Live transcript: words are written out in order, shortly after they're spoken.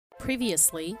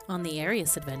Previously on the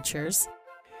Arius Adventures.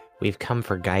 We've come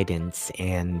for guidance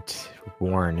and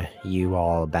warn you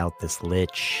all about this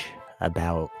lich,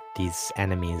 about these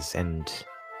enemies, and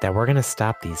that we're gonna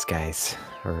stop these guys,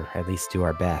 or at least do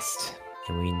our best,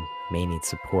 and we may need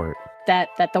support. That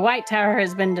the White Tower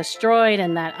has been destroyed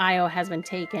and that Io has been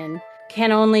taken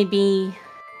can only be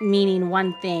meaning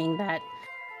one thing, that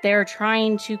they're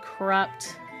trying to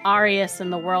corrupt Arius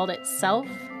and the world itself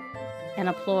and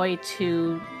a ploy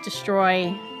to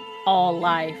destroy all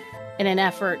life in an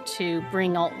effort to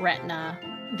bring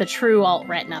Alt-Retna, the true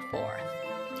Alt-Retna, forth.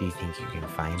 Do you think you can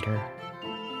find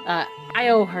her?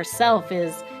 Io herself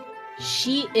is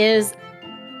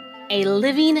a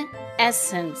living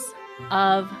essence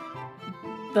of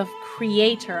the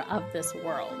creator of this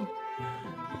world.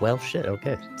 Well, shit,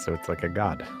 okay. So it's like a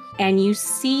god. And you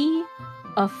see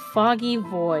a foggy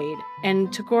void. And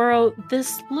Toguro,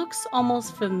 this looks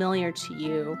almost familiar to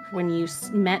you when you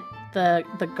met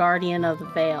the guardian of the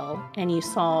Veil and you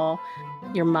saw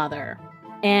your mother.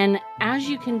 And as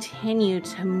you continue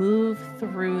to move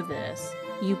through this,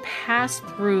 you pass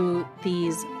through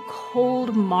these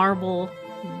cold marble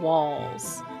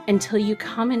walls until you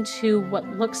come into what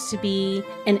looks to be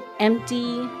an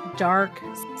empty, dark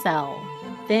cell.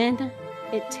 Then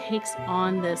it takes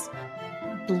on this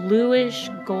bluish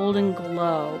golden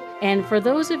glow. And for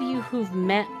those of you who've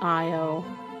met Io,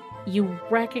 you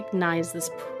recognize this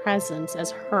presence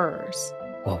as hers.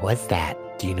 What was that?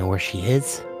 Do you know where she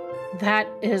is? That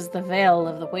is the Veil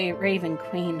of the Raven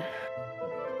Queen.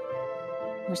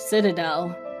 Her citadel.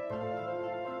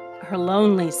 Her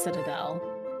lonely citadel.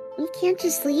 We can't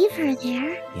just leave her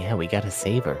there. Yeah, we gotta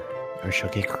save her, or she'll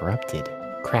get corrupted.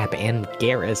 Crap, and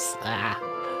Garrus.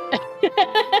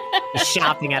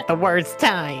 Shopping at the worst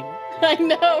time. I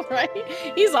know, right?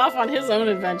 He's off on his own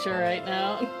adventure right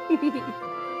now.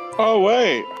 Oh,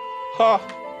 wait. Ha!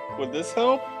 Would this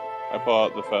help? I pull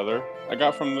out the feather I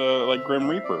got from the, Grim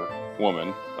Reaper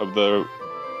woman of the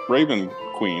Raven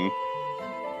Queen.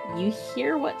 You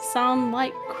hear what sound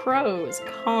like crows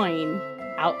cawing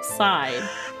outside,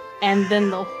 and then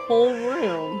the whole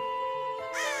room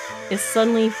is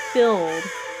suddenly filled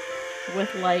with,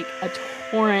 a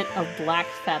torrent of black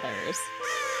feathers.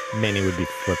 Manny would be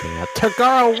flipping out.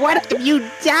 Toguro, what have you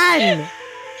done?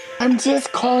 I'm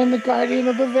just calling the Guardian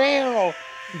of the Veil.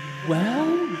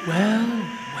 Well.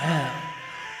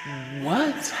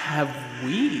 What have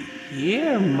we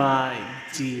here, my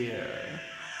dear?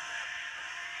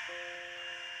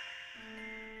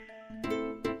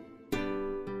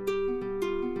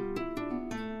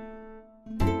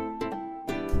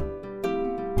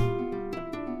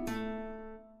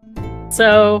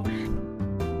 So,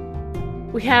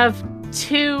 we have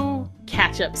two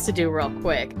catch-ups to do real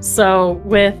quick. So,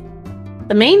 with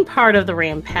the main part of the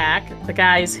Ram Pack, the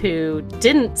guys who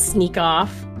didn't sneak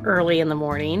off early in the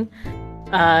morning,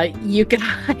 you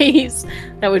guys,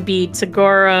 that would be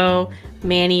Toguro,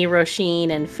 Manny,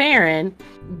 Roisin, and Farron,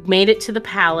 made it to the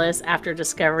palace after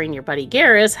discovering your buddy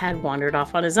Garrus had wandered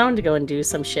off on his own to go and do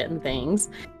some shit and things.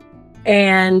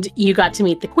 And you got to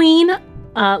meet the queen,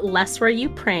 Lesra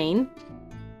Uprain,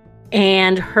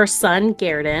 and her son,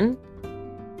 Garden.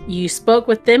 You spoke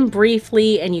with them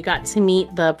briefly, and you got to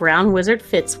meet the brown wizard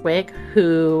Fitzwick,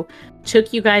 who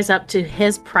took you guys up to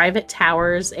his private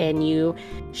towers, and you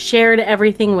shared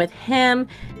everything with him.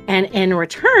 And in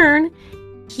return,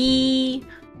 he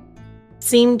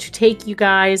seemed to take you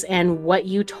guys and what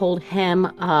you told him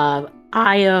of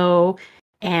Io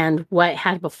and what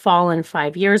had befallen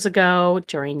 5 years ago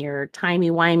during your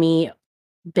timey-wimey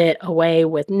bit away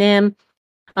with Nim.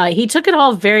 He took it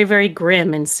all very, very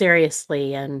grim and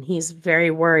seriously, and he's very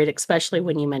worried, especially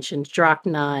when you mentioned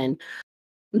Drachna and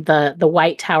the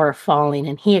White Tower falling.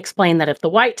 And he explained that if the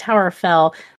White Tower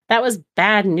fell, that was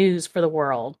bad news for the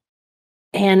world.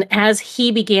 And as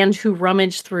he began to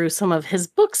rummage through some of his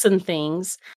books and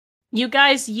things, you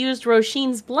guys used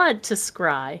Roisin's blood to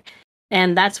scry.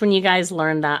 And that's when you guys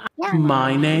learned that.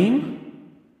 My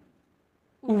name?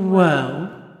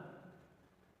 Well,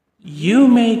 you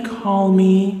may call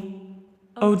me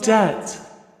Odette,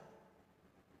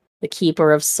 the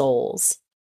Keeper of Souls.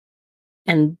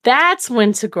 And that's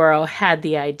when Toguro had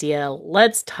the idea,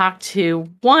 let's talk to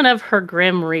one of her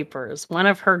Grim Reapers, one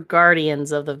of her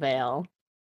Guardians of the Veil.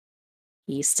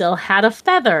 He still had a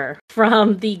feather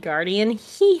from the Guardian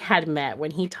he had met when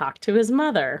he talked to his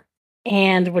mother.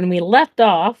 And when we left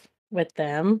off with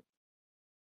them,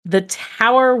 the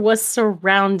tower was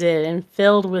surrounded and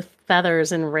filled with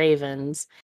feathers and ravens.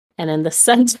 And in the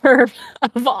center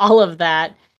of all of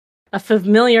that, a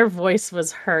familiar voice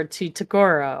was heard to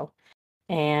Toguro.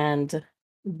 And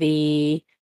the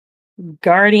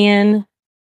Guardian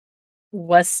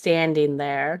was standing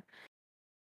there.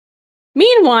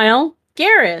 Meanwhile,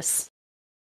 Garrus,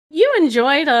 you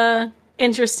enjoyed a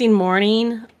interesting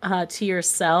morning to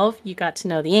yourself. You got to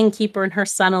know the innkeeper and her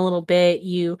son a little bit.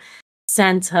 You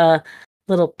sent a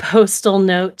little postal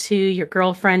note to your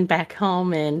girlfriend back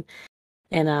home in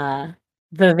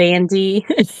Vivendi.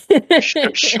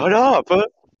 Shut up.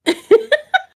 You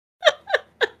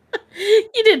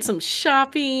did some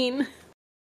shopping.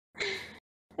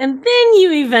 And then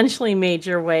you eventually made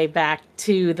your way back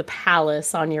to the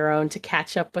palace on your own to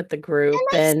catch up with the group.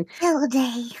 And Chill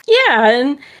day. yeah,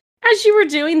 and as you were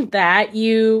doing that,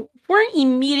 you weren't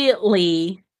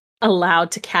immediately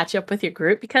allowed to catch up with your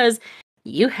group because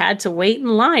you had to wait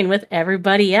in line with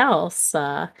everybody else.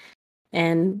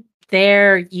 And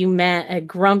there you met a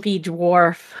grumpy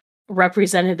dwarf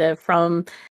representative from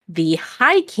the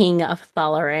High King of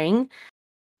Thalarang,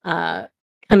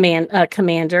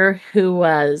 commander who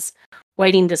was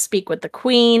waiting to speak with the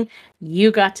queen.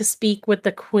 You got to speak with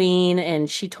the queen, and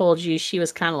she told you she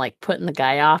was kind of like putting the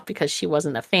guy off because she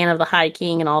wasn't a fan of the High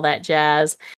King and all that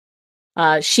jazz.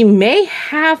 She may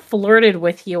have flirted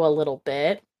with you a little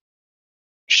bit.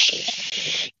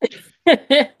 Shh.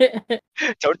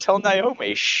 Don't tell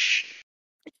Naomi. Shh.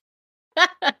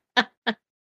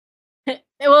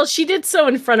 Well, she did so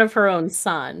in front of her own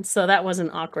son, so that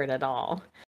wasn't awkward at all.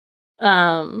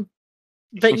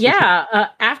 But yeah,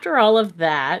 after all of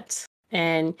that,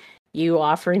 and you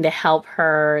offering to help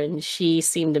her, and she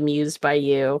seemed amused by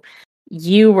you,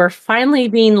 you were finally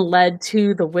being led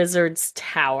to the wizard's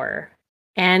tower.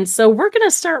 And so we're going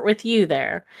to start with you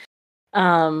there.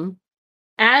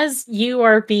 As you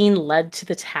are being led to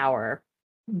the tower,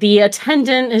 the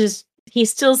attendant he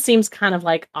still seems kind of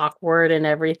like awkward and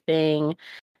everything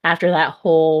after that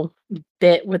whole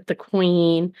bit with the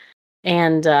queen.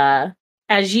 And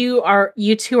as you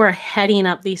two are heading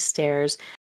up these stairs,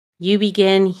 you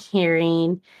begin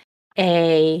hearing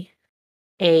a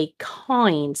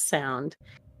cawing sound.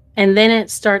 And then it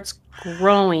starts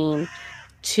growing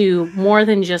to more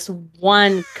than just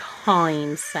one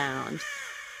cawing sound.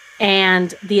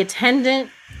 And the attendant,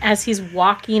 as he's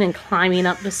walking and climbing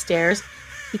up the stairs,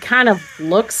 he kind of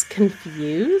looks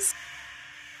confused.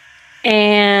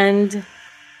 And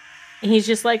he's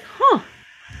just like,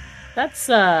 that's,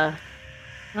 all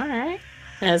right.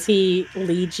 As he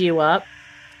leads you up.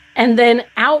 And then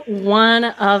out one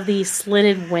of these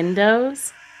slitted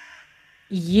windows,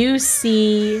 you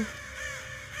see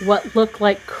what look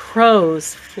like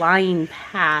crows flying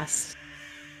past.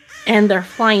 And they're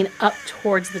flying up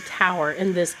towards the tower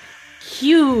in this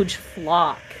huge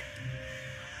flock.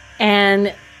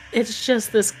 And it's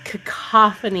just this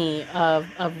cacophony of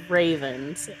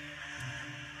ravens.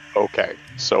 Okay,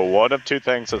 so one of two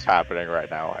things is happening right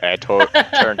now. I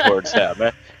turn towards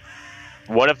him.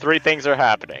 One of three things are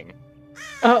happening.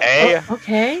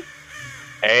 Okay.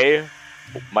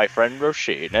 My friend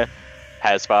Roisin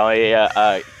has finally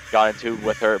gone into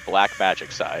with her black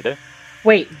magic side.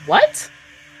 Wait, what?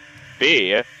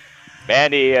 B,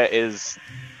 Manny is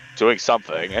doing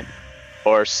something.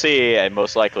 Or C, and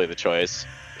most likely the choice,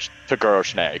 Tagoro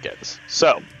shenanigans.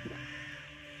 So,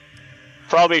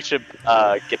 probably should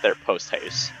get there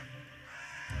post-haste.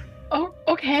 Oh,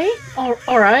 okay. All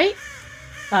right.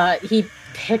 He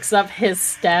picks up his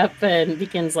step and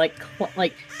begins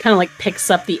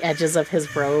picks up the edges of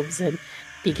his robes and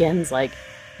begins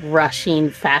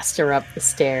rushing faster up the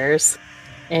stairs.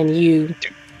 And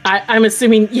I'm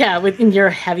assuming, within your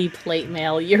heavy plate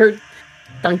mail, you're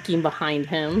dunking behind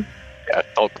him. Yeah,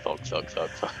 thunk.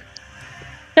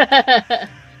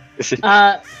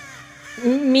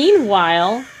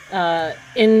 Meanwhile,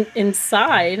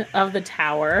 inside of the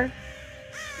tower,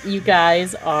 you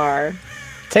guys are...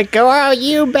 Tagoro,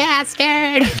 you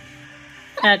bastard!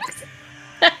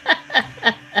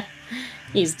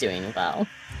 He's doing well.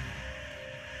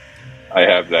 I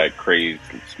have that crazed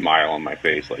smile on my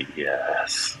face,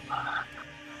 yes.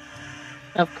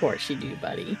 Of course you do,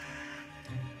 buddy.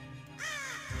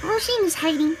 Roisin is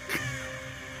hiding.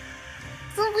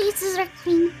 The wizards are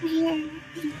coming here.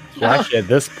 Well, actually, at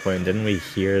this point, didn't we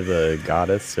hear the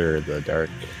goddess or the dark?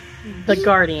 The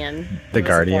guardian. The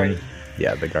guardian.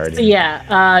 Yeah, the guardian. So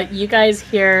yeah, you guys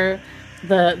hear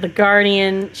the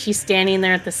guardian. She's standing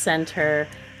there at the center,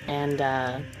 and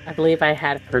I believe I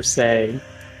had her say,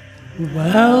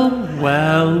 Well.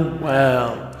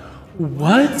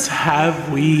 What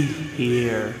have we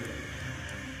here?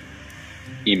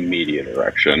 Immediate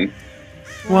erection.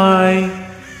 Why,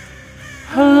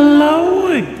 hello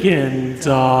again,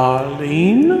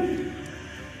 darling.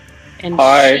 and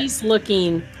Hi. she's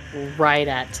looking right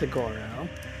at Tagoro.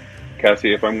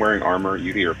 Cassie, if I'm wearing armor,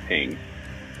 you hear ping.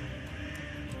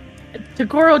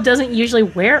 Tagoro doesn't usually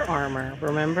wear armor,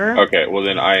 remember? Okay, well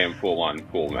then I am full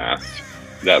masked.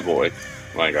 That boy.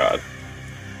 My god.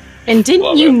 And didn't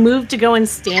Love you it. move to go and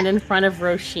stand in front of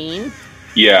Roshin?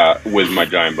 Yeah, with my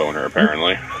giant boner,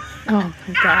 apparently. Oh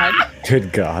my god.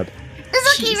 Good God.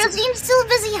 It's okay, Jeez. Rosine's still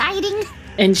busy hiding.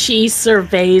 And she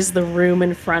surveys the room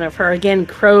in front of her. Again,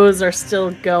 crows are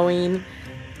still going,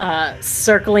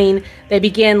 circling. They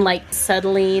begin like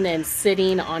settling and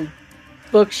sitting on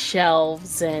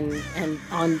bookshelves and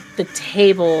on the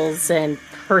tables and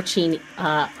perching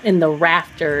in the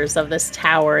rafters of this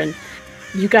tower. And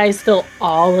you guys feel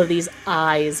all of these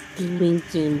eyes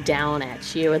blinking down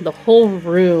at you. And the whole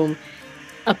room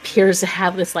appears to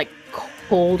have this like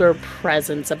colder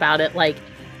presence about it. Like,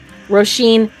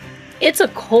 Roshin, it's a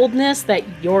coldness that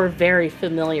you're very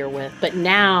familiar with, but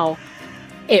now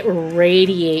it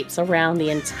radiates around the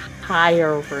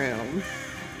entire room.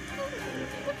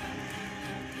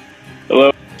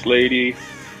 Hello, lady.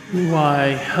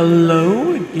 Why,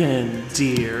 hello again,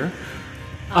 dear.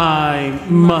 I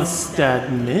must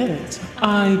admit,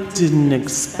 I didn't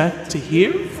expect to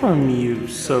hear from you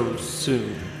so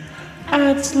soon.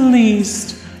 At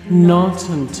least, not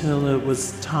until it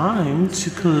was time to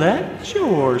collect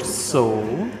your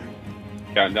soul.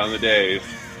 Counting down the days.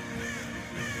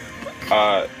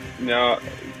 Now,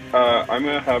 I'm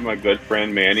gonna have my good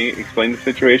friend Manny explain the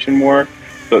situation more.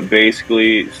 But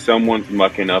basically, someone's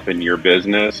mucking up in your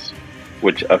business,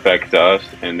 which affects us,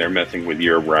 and they're messing with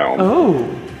your realm.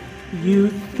 Oh, you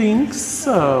think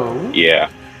so? Yeah.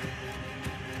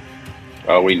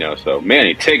 Oh, we know so.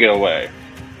 Manny, take it away.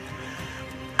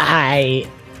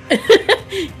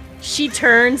 She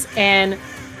turns and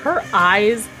her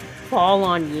eyes fall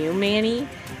on you, Manny.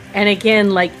 And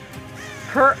again, like,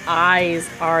 her eyes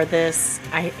are this,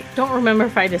 I don't remember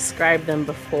if I described them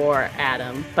before,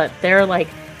 Adam, but they're like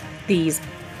these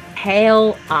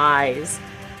pale eyes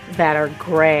that are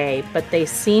gray, but they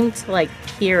seem to like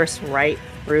pierce right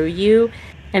through you.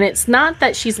 And it's not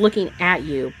that she's looking at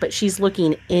you, but she's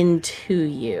looking into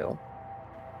you.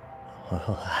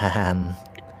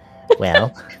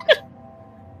 Well,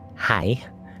 hi.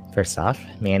 First off,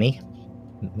 Manny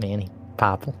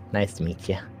Popple, nice to meet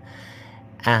you.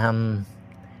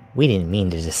 We didn't mean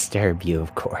to disturb you,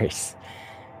 of course.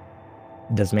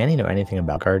 Does Manny know anything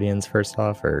about Guardians, first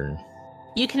off, or?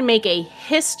 You can make a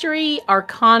history,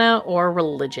 arcana, or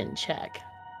religion check.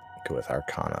 Go with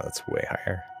Arcana, that's way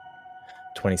higher.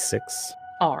 26.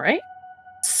 All right.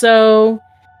 So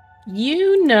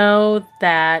you know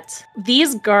that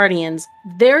these guardians,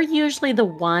 they're usually the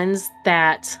ones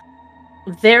that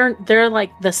they're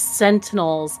like the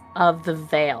sentinels of the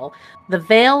veil. The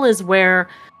veil is where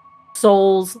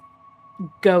souls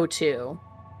go to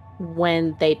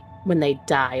when they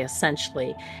die,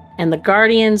 essentially. And the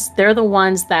guardians, they're the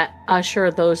ones that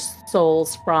usher those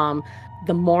souls from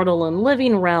the mortal and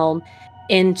living realm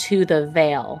into the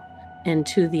veil,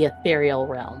 into the ethereal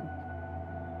realm.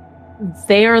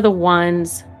 They are the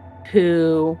ones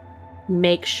who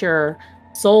make sure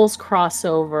souls cross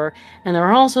over, and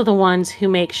they're also the ones who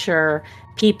make sure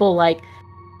people like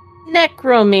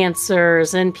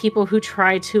necromancers and people who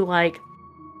try to like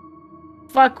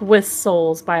fuck with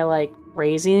souls by like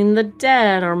raising the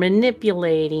dead or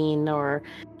manipulating or,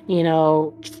 you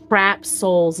know, trap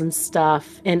souls and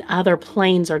stuff in other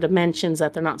planes or dimensions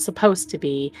that they're not supposed to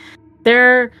be.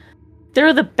 They're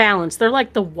the balance. They're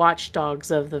like the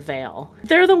watchdogs of the veil.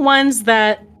 They're the ones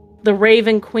that the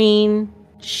Raven Queen,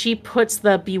 she puts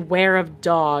the beware of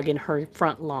dog in her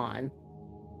front lawn.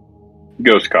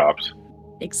 Ghost cops.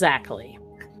 Exactly.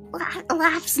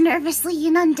 Laughs nervously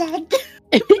and undead.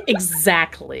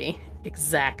 Exactly.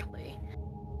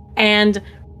 And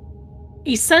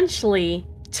essentially,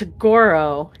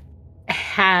 Tagoro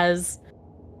has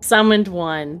summoned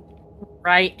one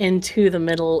right into the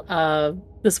middle of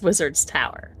this wizard's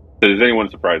tower. So is anyone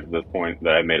surprised at this point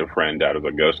that I made a friend out of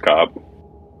a ghost cop?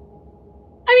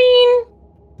 I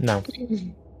No.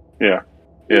 mean, Yeah.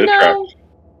 It no.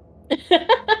 tracks.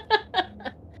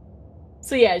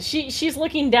 So yeah, she's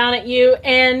looking down at you,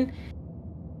 and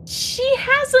she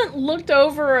hasn't looked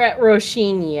over at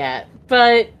Roshin yet,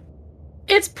 but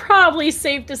it's probably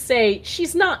safe to say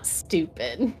she's not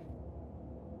stupid.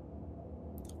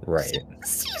 Right.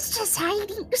 She's just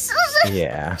hiding.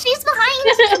 Yeah. She's behind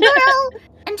the girl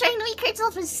and trying to make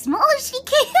herself as small as she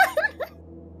can.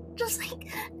 Just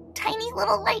like tiny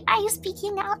little light eyes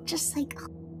peeking out, just like,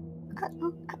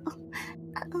 uh-oh.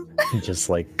 Just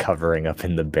like covering up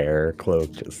in the bear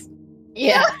cloak, just.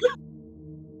 Yeah.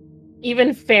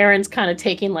 Even Farron's kind of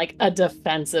taking like a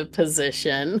defensive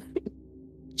position.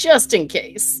 Just in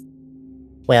case.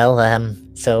 Well,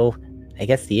 so I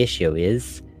guess the issue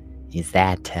is is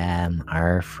that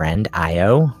our friend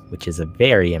Io, which is a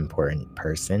very important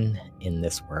person in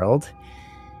this world,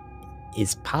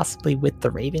 is possibly with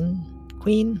the Raven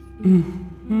Queen.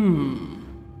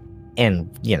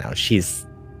 And, she's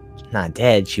not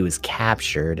dead. She was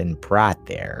captured and brought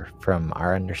there from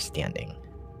our understanding.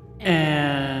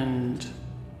 And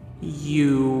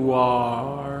you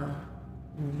are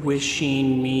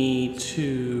wishing me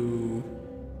to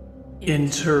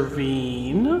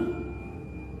intervene?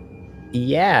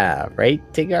 Yeah, right,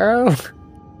 Tigaro?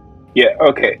 Yeah,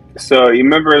 okay. So you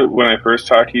remember when I first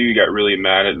talked to you, you got really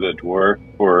mad at the dwarf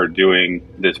for doing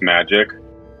this magic?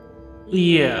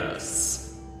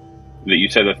 Yes. That you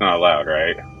said that's not allowed,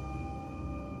 right?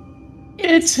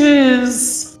 It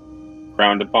is.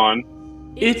 Frowned upon?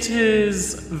 It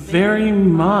is very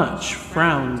much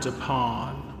frowned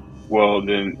upon. Well,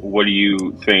 then what do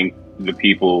you think the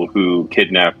people who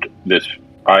kidnapped this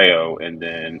Io and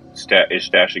then is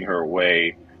stashing her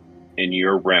away in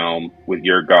your realm with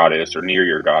your goddess or near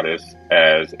your goddess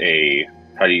as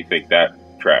how do you think that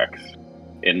tracks?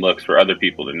 And looks for other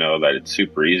people to know that it's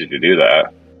super easy to do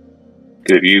that.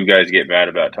 Because if you guys get mad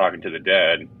about talking to the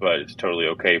dead, but it's totally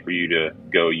okay for you to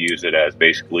go use it as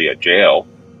basically a jail.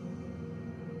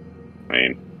 I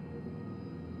mean,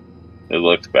 it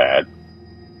looks bad.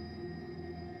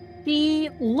 She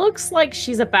looks like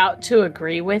she's about to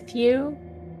agree with you,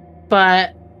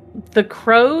 but the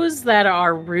crows that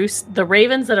are the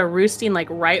ravens that are roosting like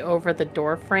right over the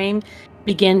door frame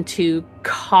begin to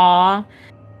caw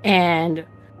and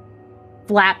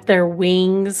flap their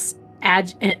wings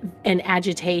in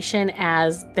agitation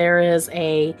as there is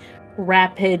a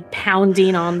rapid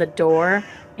pounding on the door.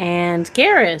 And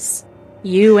Garrus,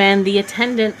 you and the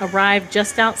attendant arrive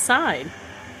just outside.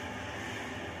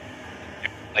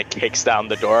 Like kicks down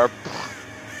the door.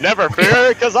 Never fear,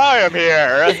 because I am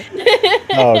here.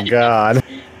 Oh, God.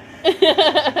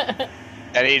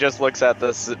 And he just looks at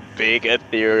this big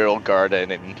ethereal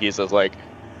garden, and he's just like,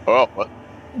 "Oh, what?"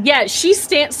 Yeah, she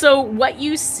stands. So what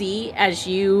you see as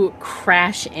you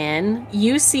crash in,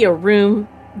 you see a room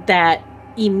that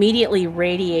immediately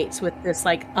radiates with this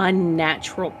like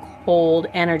unnatural cold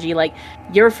energy. Like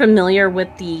you're familiar with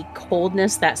the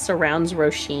coldness that surrounds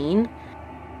Roisin.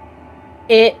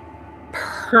 It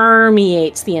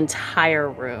permeates the entire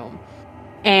room,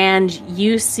 and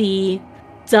you see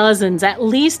dozens, at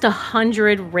least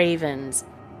 100 ravens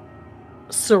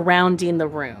surrounding the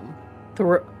room,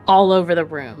 all over the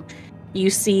room. You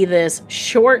see this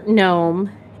short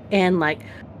gnome in like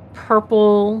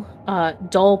purple,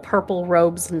 dull purple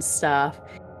robes and stuff,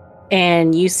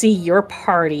 and you see your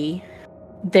party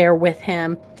there with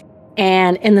him,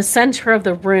 and in the center of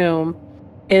the room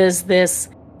is this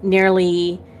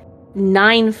nearly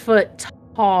 9-foot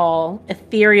tall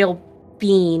ethereal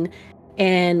being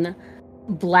in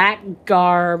black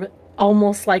garb,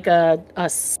 almost like a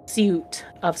suit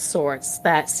of sorts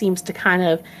that seems to kind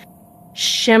of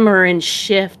shimmer and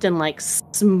shift, and like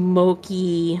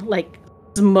smoky, like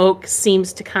smoke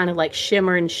seems to kind of like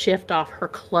shimmer and shift off her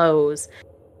clothes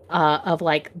of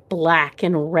like black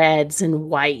and reds and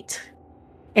white.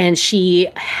 And she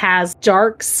has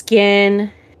dark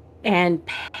skin and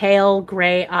pale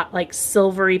gray, like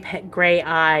silvery gray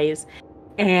eyes,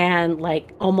 and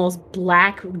like almost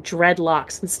black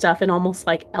dreadlocks and stuff, and almost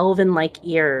like elven-like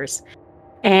ears,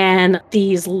 and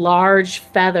these large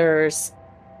feathers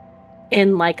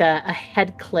in like a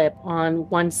head clip on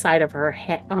one side of her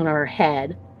on her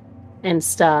head and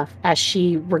stuff, as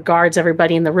she regards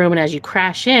everybody in the room. And as you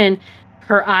crash in,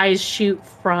 her eyes shoot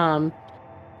from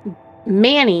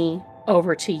Manny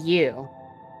over to you.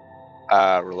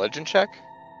 Religion check?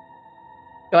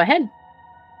 Go ahead.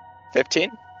 15?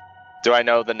 Do I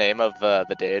know the name of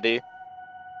the deity?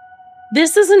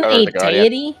 This isn't Or a the guardian?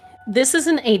 deity. This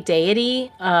isn't a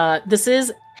deity. This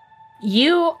is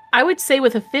you. I would say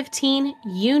with a 15,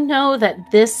 you know that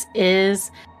this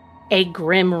is a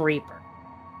Grim Reaper.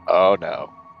 Oh no.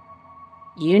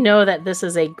 You know that this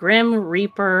is a Grim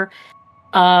Reaper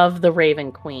of the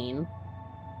Raven Queen.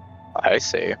 I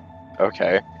see.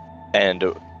 Okay. And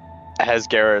as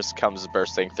Garrus comes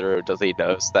bursting through, does he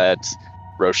notice that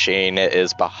Roisin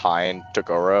is behind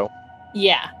Toguro?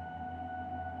 Yeah.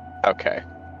 Okay.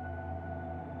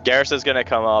 Garrus is gonna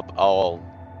come up all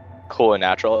cool and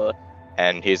natural,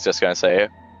 and he's just gonna say,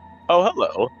 "Oh,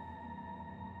 hello."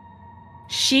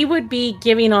 She would be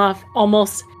giving off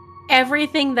almost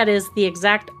everything that is the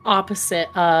exact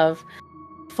opposite of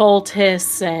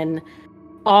Foltis and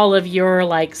all of your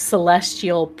like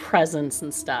celestial presence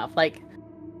and stuff. Like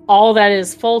all that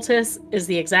is Foltis is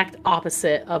the exact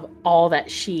opposite of all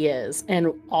that she is and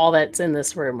all that's in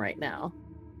this room right now.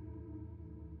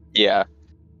 Yeah.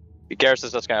 Garrus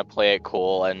is just gonna play it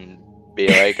cool and be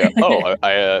like,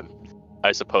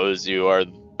 I suppose you are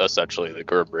essentially the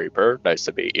Grim Reaper. Nice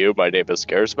to meet you. My name is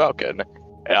Garrus Falcon,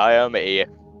 and I am a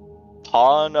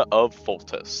pawn of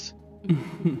Foltest.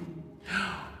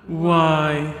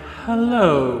 Why,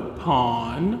 hello,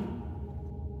 pawn.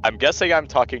 I'm guessing I'm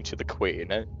talking to the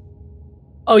queen.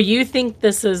 Oh, you think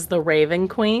this is the Raven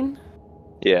Queen?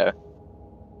 Yeah.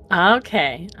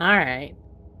 Okay, all right.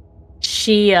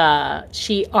 She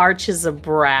arches a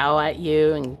brow at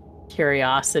you in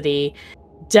curiosity,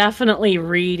 definitely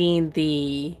reading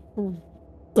the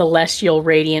celestial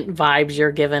radiant vibes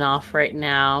you're giving off right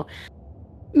now.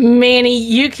 Manny,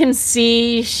 you can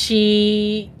see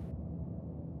she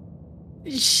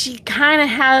kind of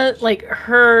has like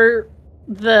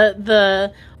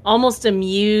the almost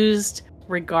amused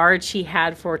regard she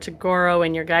had for Tagoro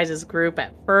and your guys' group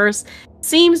at first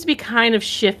seems to be kind of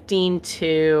shifting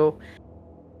to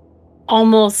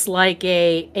almost like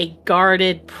a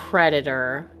guarded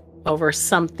predator over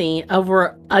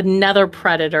another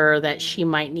predator that she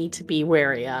might need to be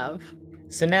wary of.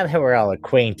 So now that we're all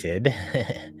acquainted,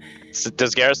 So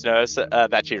does Garrus notice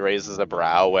that she raises a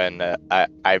brow when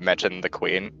I mentioned the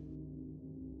queen?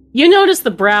 You notice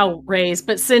the brow raise,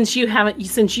 but since you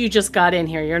just got in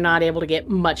here, you're not able to get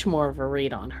much more of a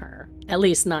read on her. At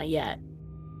least not yet.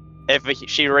 If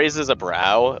she raises a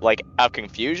brow, like out of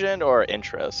confusion or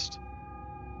interest?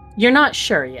 You're not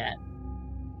sure yet.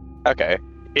 Okay.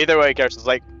 Either way, Garrus is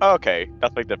like, oh, okay,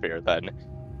 nothing to fear then.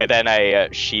 And then I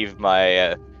sheathe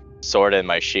my sword and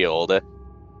my shield,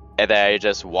 and then I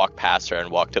just walk past her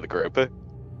and walk to the group.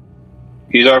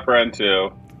 He's our friend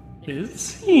too.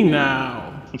 Is he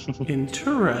now?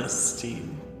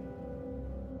 Interesting.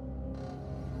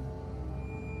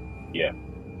 Yeah.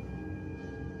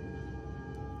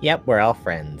 yep, we're all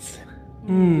friends.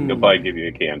 He'll probably give you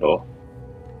a candle.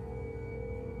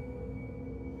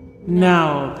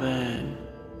 Now then,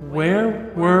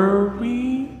 where were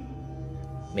we?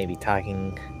 Maybe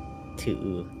talking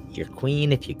to your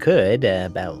queen, if you could,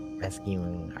 about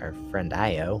rescuing our friend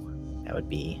Io. That would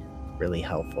be really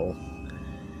helpful.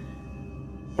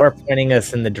 Or pointing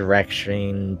us in the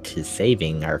direction to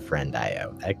saving our friend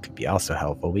Io. That could be also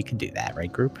helpful. We could do that,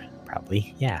 right, group?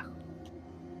 Probably, yeah.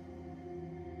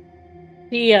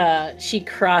 She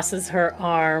crosses her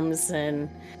arms and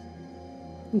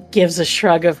gives a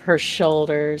shrug of her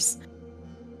shoulders.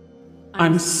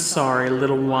 I'm sorry,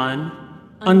 little one.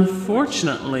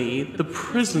 Unfortunately, the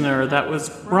prisoner that was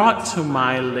brought to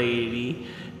my lady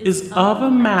is of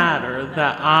a matter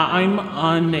that I'm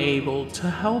unable to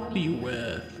help you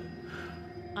with.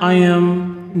 I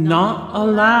am not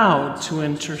allowed to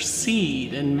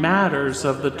intercede in matters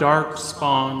of the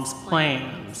Darkspawn's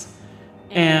plans,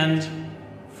 and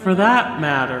for that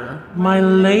matter, my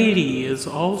lady is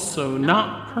also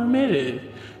not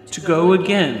permitted to go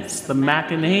against the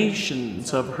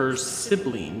machinations of her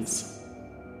siblings.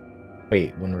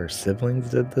 Wait, when her siblings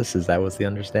did this, is that what's the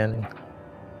understanding?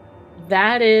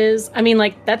 That is, I mean,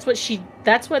 like, that's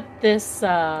what this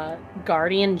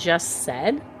guardian just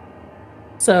said.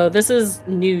 So this is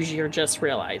news you're just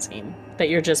realizing, that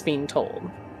you're just being told.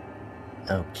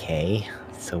 Okay,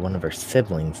 so one of her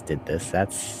siblings did this.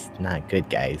 That's not good,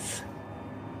 guys.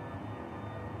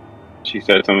 She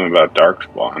said something about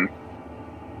Darkspawn.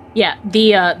 Yeah,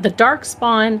 the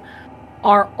Darkspawn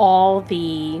are all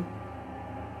the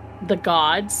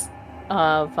gods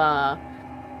of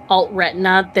Alt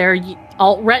Retina.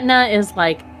 Alt Retina is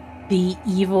like the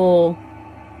evil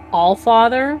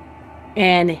Allfather,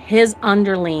 and his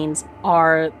underlings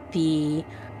are the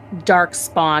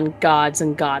Darkspawn gods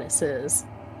and goddesses.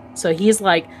 So he's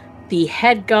like the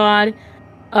head god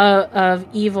of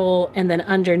evil, and then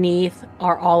underneath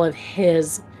are all of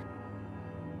his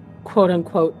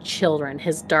quote-unquote children,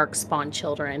 his Darkspawn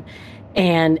children.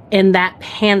 And in that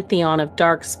pantheon of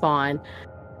Darkspawn,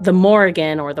 the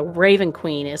Morrigan, or the Raven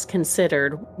Queen, is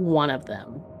considered one of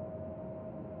them.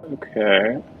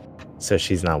 Okay. So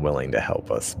she's not willing to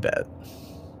help us, bet.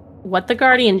 What the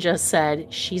Guardian just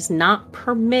said, she's not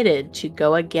permitted to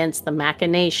go against the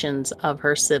machinations of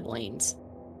her siblings.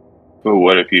 But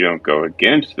what if you don't go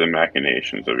against the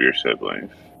machinations of your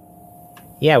siblings?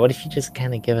 Yeah, what if you just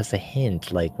kind of give us a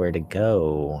hint, like where to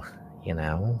go, you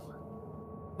know?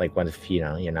 Like, what if,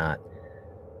 you're not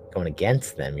going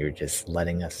against them, you're just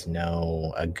letting us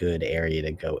know a good area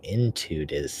to go into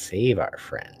to save our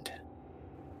friend?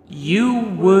 You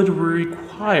would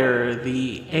require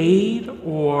the aid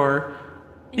or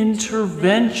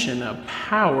intervention of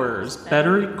powers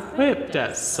better equipped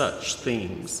at such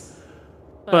things.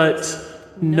 But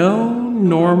no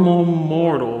normal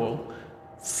mortal,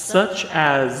 such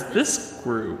as this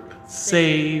group,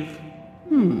 save,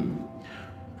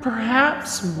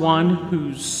 perhaps one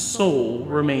whose soul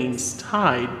remains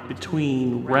tied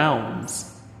between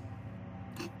realms.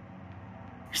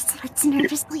 Snorts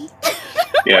nervously.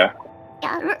 Yeah.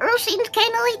 Yeah, Roisin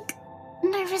kind of like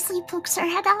nervously pokes her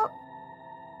head out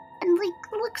and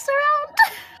like looks around.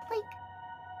 Like,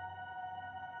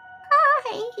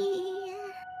 hi.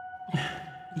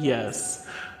 Yes,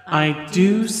 I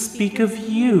do speak of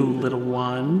you, little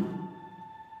one.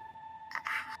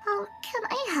 How can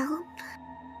I help?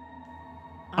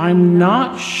 I'm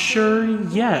not sure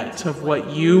yet of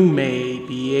what you may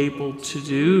be able to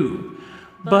do,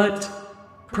 but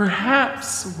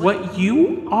perhaps what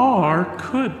you are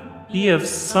could be of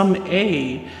some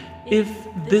aid if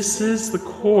this is the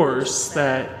course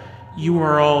that you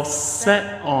are all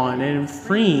set on in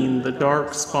freeing the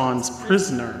Darkspawn's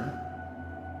prisoner.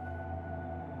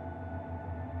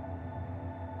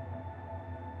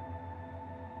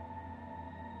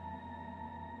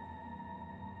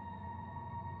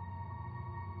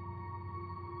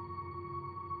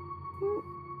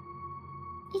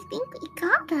 I think we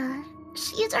gotta.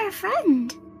 She's our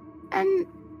friend. And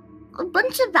a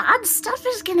bunch of bad stuff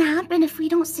is gonna happen if we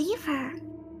don't save her.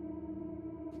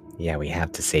 Yeah, we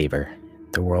have to save her.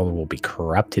 The world will be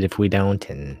corrupted if we don't,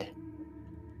 and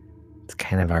it's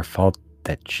kind of our fault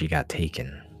that she got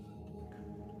taken.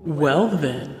 Well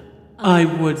then, I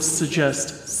would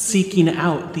suggest seeking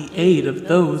out the aid of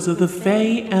those of the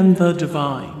Fae and the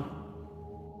Divine.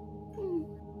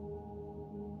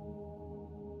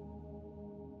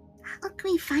 How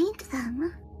can we find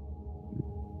them?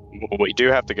 We do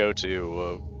have to go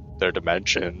to their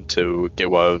dimension to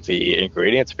get one of the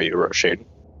ingredients for you, Roisin.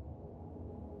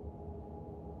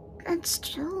 That's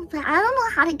true, but I don't know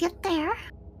how to get there.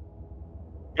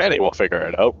 Maybe we'll figure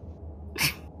it out.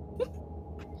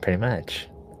 Pretty much.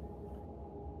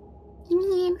 You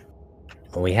mean?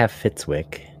 Well, we have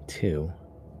Fitzwick, too.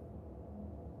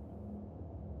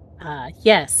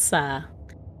 Yes,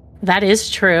 that is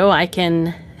true. I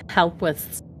can help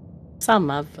with some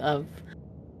of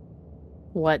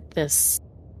what this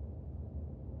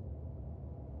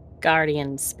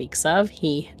Guardian speaks of.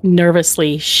 He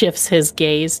nervously shifts his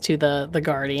gaze to the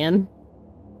Guardian.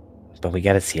 But we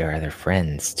gotta see our other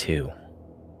friends, too.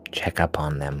 Check up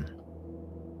on them.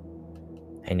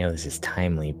 I know this is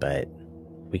timely, but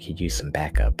we could use some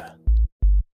backup.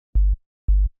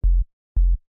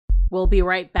 We'll be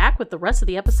right back with the rest of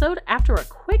the episode after a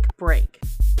quick break.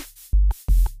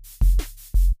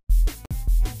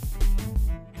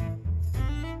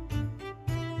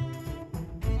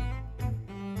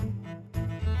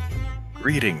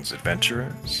 Greetings,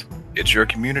 adventurers. It's your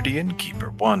community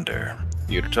innkeeper, Wander,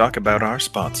 here to talk about our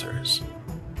sponsors.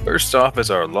 First off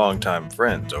is our longtime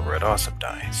friends over at Awesome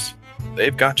Dice.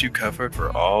 They've got you covered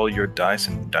for all your dice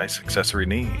and dice accessory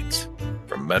needs.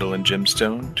 From metal and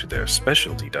gemstone to their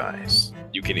specialty dice,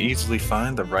 you can easily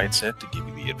find the right set to give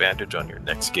you the advantage on your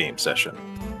next game session.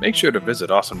 Make sure to visit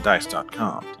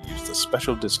awesomedice.com to use the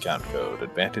special discount code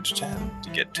ADVANTAGE10 to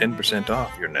get 10%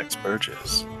 off your next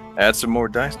purchase. Add some more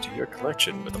dice to your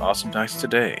collection with Awesome Dice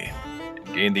today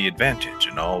and gain the advantage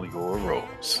in all your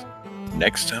rolls.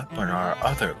 Next up are our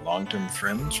other long-term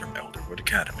friends from Elderwood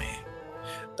Academy.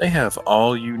 They have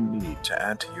all you need to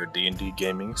add to your D&D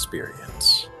gaming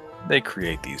experience. They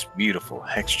create these beautiful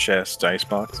hex chests, dice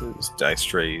boxes, dice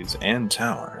trays, and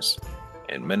towers,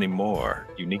 and many more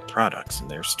unique products in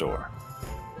their store,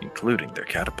 including their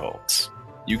catapults.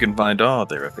 You can find all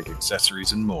their epic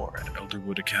accessories and more at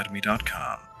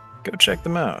elderwoodacademy.com. Go check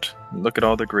them out and look at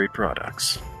all their great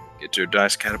products. Get your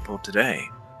dice catapult today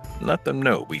and let them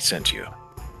know we sent you.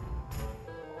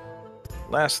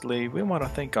 Lastly, we want to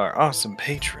thank our awesome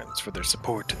patrons for their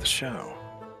support to the show.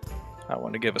 I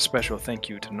want to give a special thank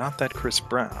you to Not That Chris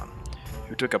Brown,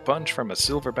 who took a punch from a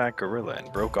silverback gorilla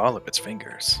and broke all of its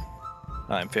fingers.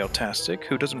 I'm Failtastic,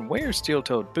 who doesn't wear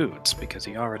steel-toed boots because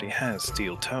he already has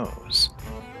steel toes.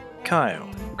 Kyle,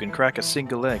 who can crack a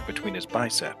single egg between his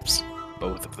biceps,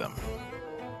 both of them.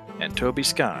 And Toby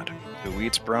Scott, who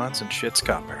eats bronze and shits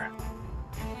copper.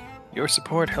 Your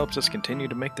support helps us continue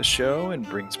to make the show and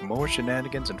brings more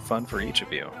shenanigans and fun for each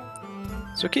of you.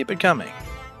 So keep it coming.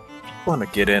 If you want to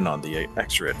get in on the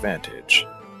extra advantage,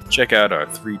 check out our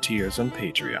 3 tiers on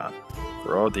Patreon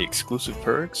for all the exclusive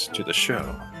perks to the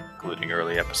show, including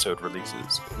early episode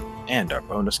releases, and our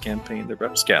bonus campaign, The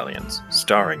Rapscallions,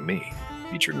 starring me,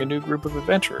 featuring a new group of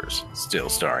adventurers, still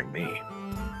starring me.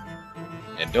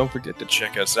 And don't forget to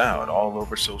check us out all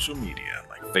over social media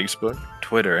like Facebook,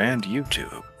 Twitter, and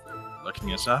YouTube.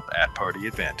 Looking us up at Party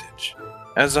Advantage.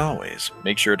 As always,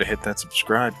 make sure to hit that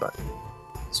subscribe button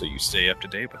so you stay up to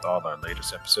date with all our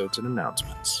latest episodes and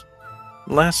announcements.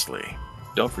 Lastly,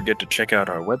 don't forget to check out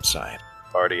our website,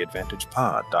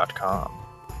 partyadvantagepod.com.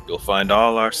 You'll find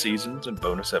all our seasons and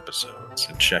bonus episodes,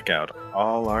 and check out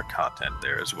all our content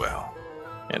there as well.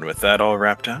 And with that all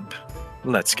wrapped up,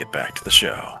 let's get back to the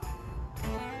show.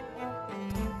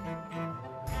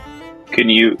 Can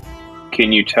you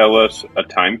tell us a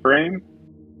time frame?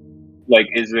 Like,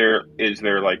 is there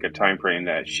like a time frame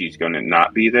that she's going to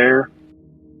not be there?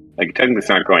 Like, technically, it's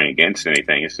not going against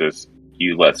anything. It's just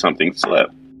you let something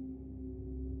slip,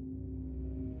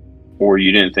 or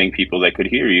you didn't think people that could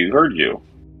hear you heard you.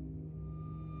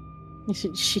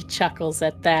 She chuckles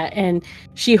at that, and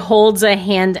she holds a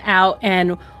hand out,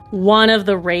 and one of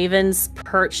the ravens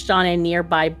perched on a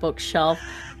nearby bookshelf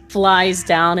flies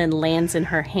down and lands in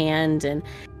her hand. And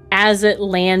as it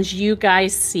lands, you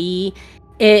guys see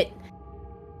it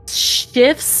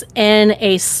shifts in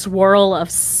a swirl of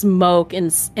smoke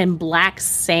and black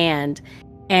sand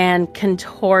and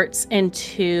contorts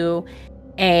into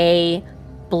a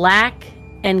black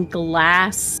and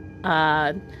glass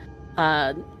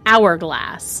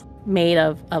hourglass made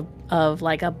of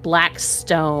like a black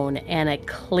stone and a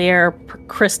clear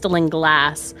crystalline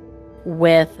glass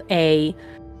with a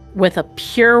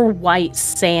pure white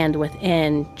sand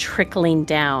within trickling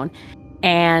down.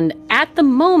 And at the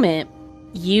moment,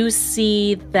 you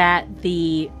see that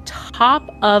the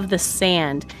top of the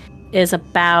sand is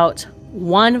about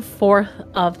 1/4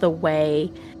 of the way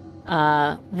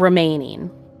remaining.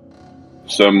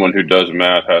 Someone who does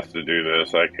math has to do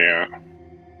this. I can't.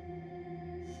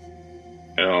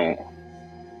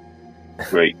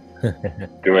 Wait.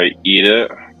 Do I eat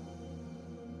it?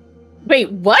 Wait,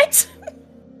 what?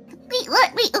 Wait,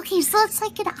 what? Wait, okay, so it's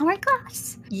like an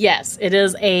hourglass? Yes, it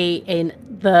is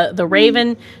the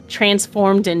raven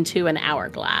transformed into an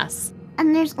hourglass.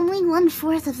 And there's only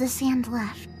 1/4 of the sand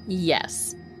left.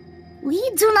 Yes. We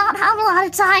do not have a lot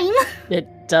of time. It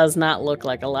does not look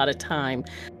like a lot of time.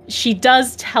 She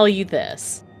does tell you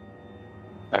this.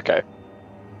 Okay.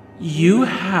 You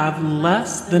have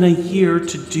less than a year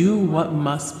to do what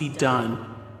must be done,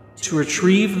 to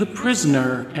retrieve the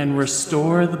prisoner and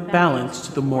restore the balance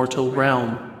to the mortal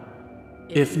realm.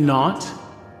 If not,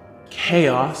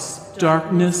 chaos,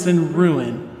 darkness, and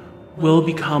ruin will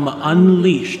become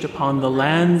unleashed upon the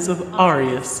lands of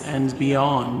Arius and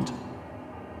beyond.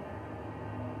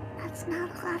 That's not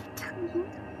a lot of time.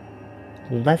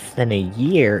 Less than a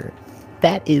year?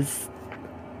 That is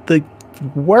the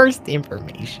worst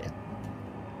information.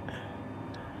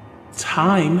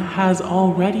 Time has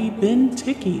already been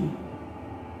ticking.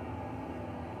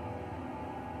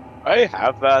 I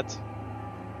have that.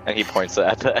 And he points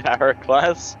at the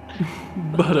hourglass.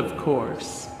 But of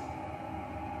course.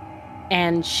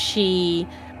 And she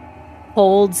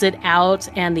holds it out,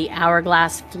 and the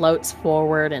hourglass floats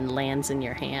forward and lands in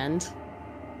your hand.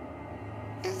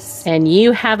 And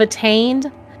you have attained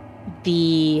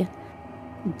the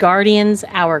Guardian's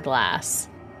Hourglass.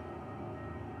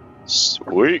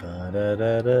 Sweet.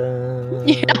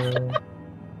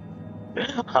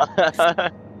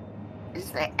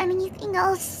 Is there anything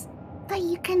else that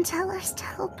you can tell us to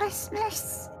help us,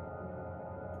 miss?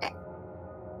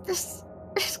 This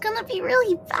is gonna be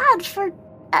really bad for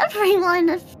everyone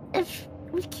if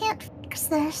we can't fix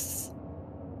this.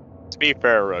 To be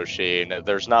fair, Roisin,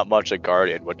 there's not much a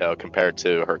Guardian would know compared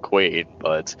to her queen,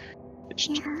 but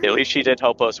at least she did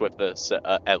help us with this,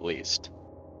 at least.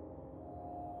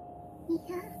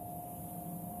 Yeah.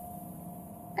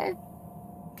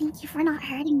 Thank you for not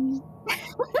hurting me.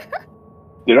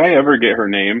 Did I ever get her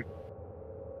name?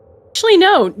 Actually,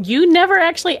 no. You never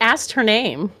actually asked her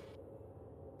name.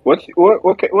 What's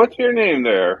your name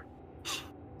there?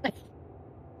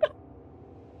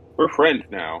 We're friends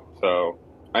now, so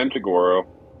I'm Tagoro.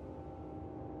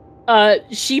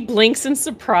 She blinks in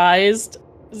surprise.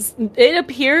 It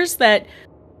appears that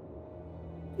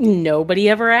nobody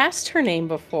ever asked her name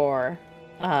before.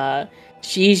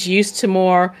 She's used to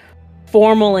more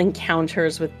formal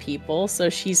encounters with people, so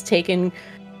she's taken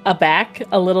aback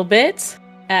a little bit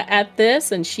at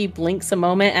this, and she blinks a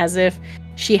moment as if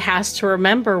she has to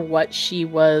remember what she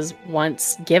was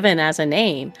once given as a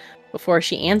name before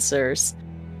she answers.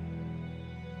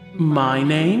 My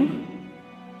name?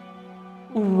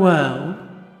 Well,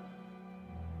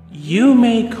 you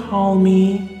may call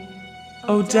me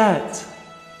Odette.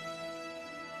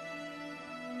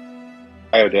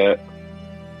 Hi, Odette.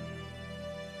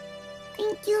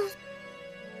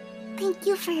 Thank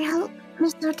you for your help,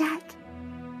 Miss Odette.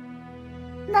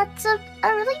 That's a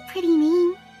really pretty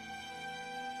name.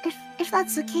 If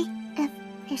that's okay, if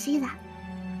I say that.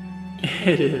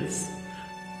 It is.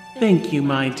 Thank you,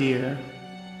 my dear.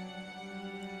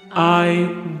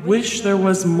 I wish there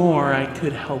was more I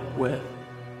could help with.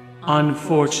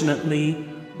 Unfortunately,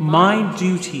 my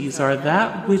duties are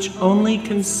that which only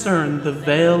concern the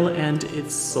Vale and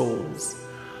its souls.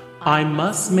 I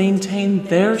must maintain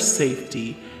their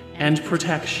safety and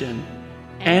protection,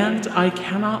 and I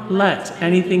cannot let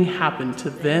anything happen to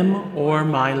them or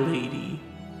my lady.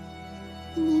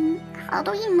 I mean, how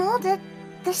do we know that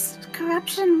this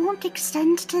corruption won't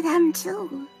extend to them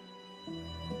too?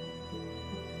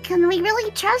 Can we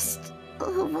really trust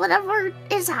whatever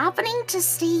is happening to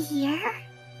stay here?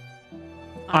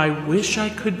 I wish I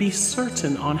could be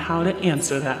certain on how to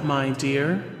answer that, my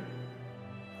dear.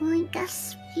 Well, I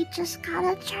guess we just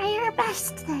gotta try our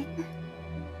best then.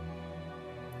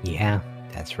 Yeah,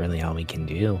 that's really all we can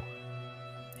do.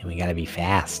 And we gotta be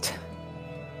fast.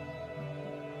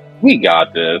 We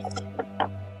got this.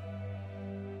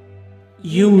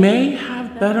 You may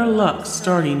have better luck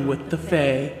starting with the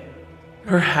Fae.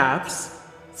 Perhaps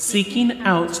seeking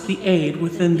out the aid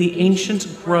within the ancient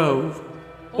grove,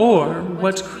 or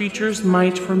what creatures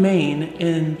might remain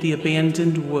in the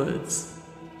abandoned woods.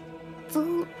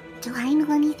 Do I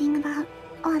know anything about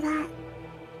all that?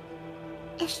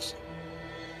 Ish.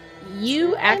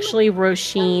 You actually,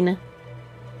 Roisin,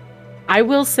 I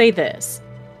will say this.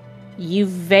 You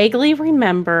vaguely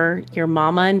remember your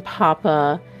mama and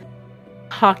papa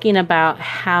talking about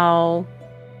how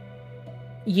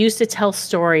you used to tell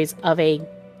stories of a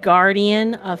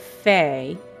guardian of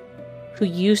Fae who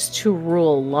used to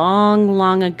rule long,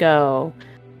 long ago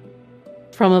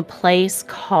from a place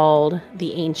called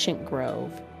the Ancient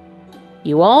Grove.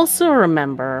 You also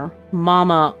remember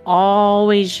Mama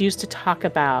always used to talk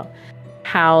about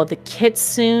how the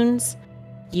Kitsunes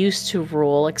used to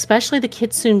rule, especially the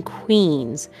Kitsune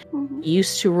queens,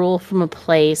 used to rule from a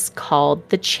place called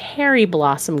the Cherry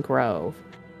Blossom Grove.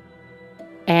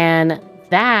 And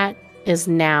that is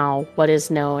now what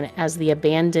is known as the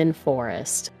Abandoned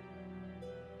Forest.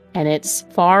 And it's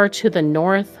far to the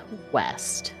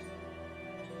northwest.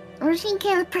 Roisin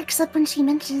kind of perks up when she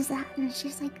mentions that, and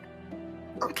she's like,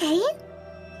 okay,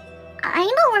 I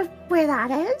know where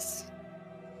that is.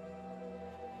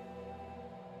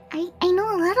 I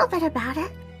know a little bit about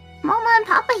it. Mama and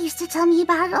Papa used to tell me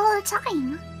about it all the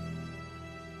time.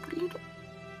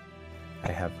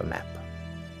 I have a map.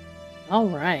 All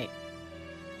right.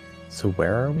 So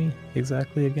where are we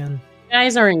exactly again? You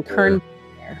guys are in Kernbear.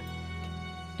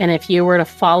 And if you were to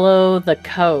follow the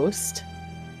coast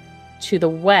to the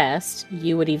west,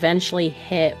 you would eventually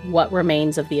hit what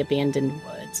remains of the abandoned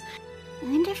woods. I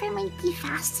wonder if it might be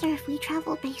faster if we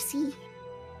travel by sea.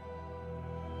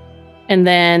 And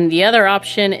then the other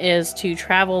option is to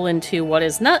travel into what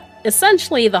is not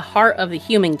essentially the heart of the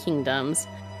human kingdoms,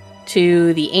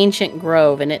 to the Ancient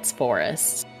Grove and its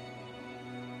forests.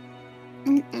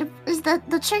 And is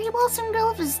the Cherry Blossom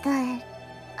Grove is the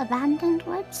abandoned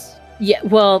woods? Yeah,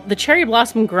 well, the Cherry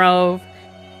Blossom Grove,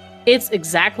 its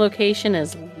exact location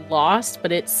is lost,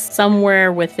 but it's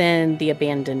somewhere within the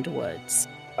abandoned woods.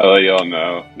 I'll let y'all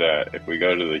know that if we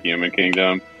go to the human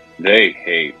kingdom, they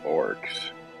hate orcs.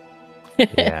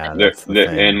 Yeah, that's the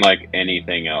thing. And like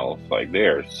anything else, like they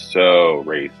are so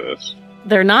racist.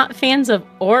 They're not fans of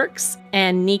orcs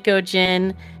and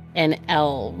Nikojin and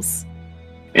elves.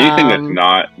 Anything that's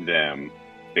not them,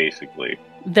 basically.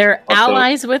 They're Also-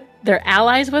 allies with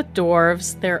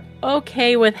dwarves. They're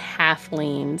okay with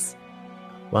halflings.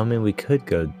 Well, I mean, we could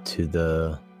go to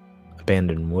the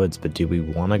abandoned woods, but do we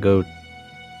want to go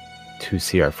to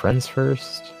see our friends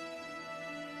first?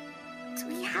 Do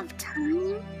we have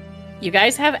time? You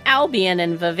guys have Albion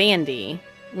and Vivendi,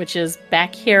 which is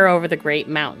back here over the Great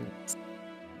Mountains.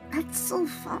 That's so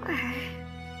far.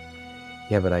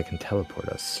 Yeah, but I can teleport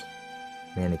us.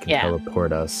 Manny can Yeah.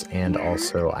 teleport us, and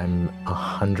also I'm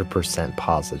 100%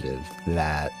 positive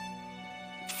that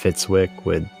Fitzwick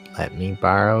would let me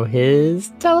borrow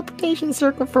his teleportation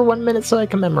circle for 1 minute so I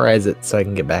can memorize it so I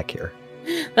can get back here.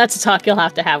 That's a talk you'll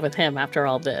have to have with him after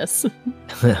all this.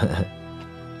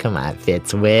 Come on,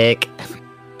 Fitzwick.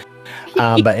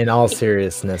 But in all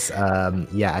seriousness,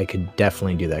 yeah, I could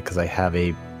definitely do that because I have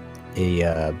a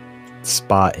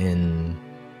spot in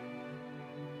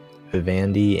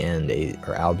Vivendi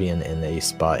or Albion and a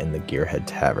spot in the Gearhead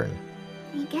Tavern.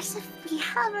 I guess if we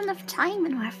have enough time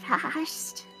and we're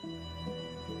fast.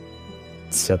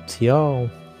 It's up to y'all.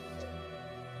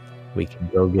 We can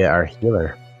go get our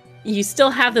healer. You still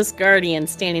have this guardian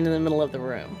standing in the middle of the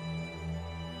room.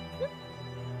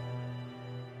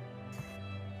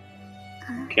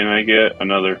 Can I get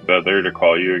another feather to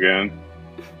call you again?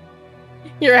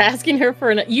 You're asking her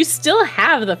for you still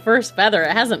have the first feather.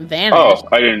 It hasn't vanished. Oh,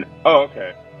 I didn't. Oh,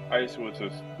 okay. I just was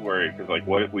just worried because, like,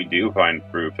 what if we do find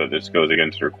proof that this goes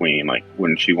against her queen? Like,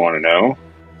 wouldn't she want to know?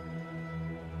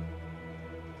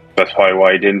 That's probably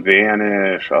why it didn't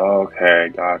vanish. Okay,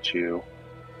 got you.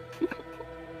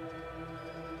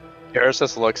 Garrus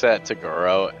just looks at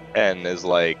Tagoro and is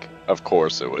like, "Of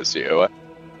course it was you."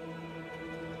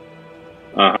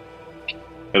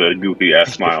 With a goofy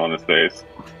ass smile on his face.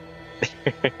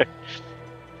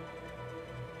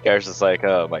 Garrus is like,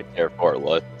 "Oh, my dear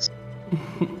Portlets."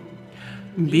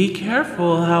 Be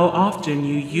careful how often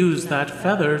you use that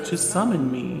feather to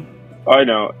summon me. I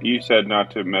know, you said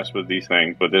not to mess with these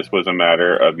things, but this was a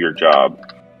matter of your job.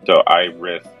 So I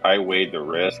weighed the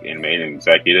risk and made an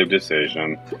executive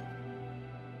decision.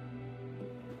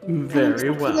 Very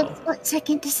well.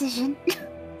 Second decision.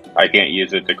 I can't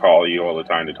use it to call you all the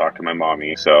time to talk to my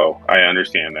mommy, so I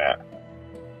understand that.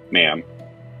 Ma'am.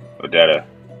 Odetta.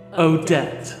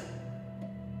 Odette.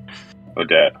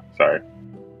 Odette, sorry.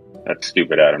 That's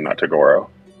stupid Adam, not Tagoro.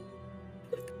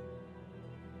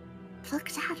 Fuck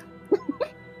Adam.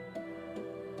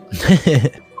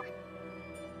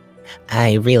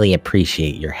 I really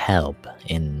appreciate your help,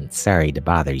 and sorry to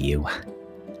bother you.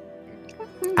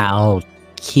 I'll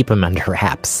keep him under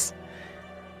wraps.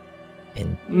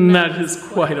 And That is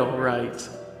quite all right.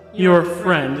 Your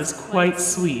friend is quite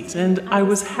sweet, and I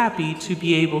was happy to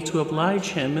be able to oblige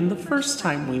him in the first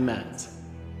time we met.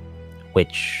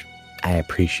 which I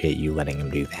appreciate you letting him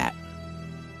do that.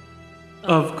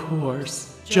 Of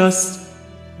course. Just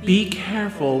be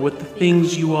careful with the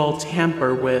things you all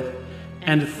tamper with,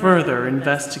 and further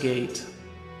investigate.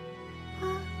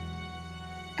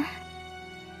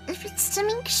 If it's to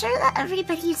make sure that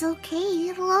everybody's okay,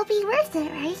 it'll all be worth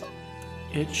it, right?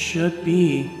 It should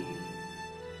be.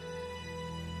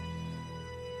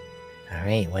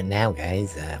 Alright, what now,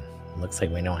 guys? Looks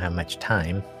like we don't have much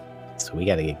time, so we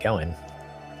gotta get going.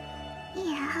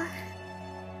 Yeah.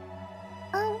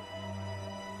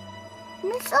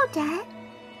 Miss Odette,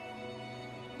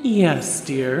 Yes,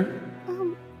 dear.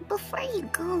 before you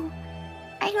go,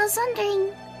 I was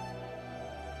wondering,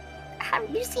 have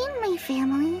you seen my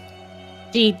family?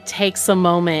 She takes a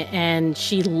moment and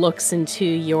she looks into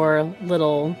your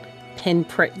little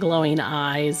pinprick glowing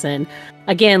eyes. And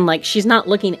again, like, she's not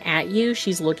looking at you,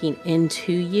 she's looking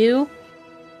into you.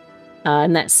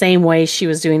 In that same way she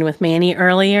was doing with Manny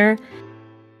earlier.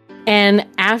 And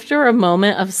after a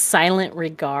moment of silent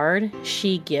regard,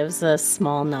 she gives a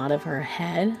small nod of her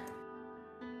head.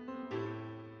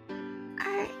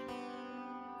 Are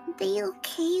they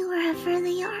okay wherever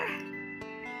they are?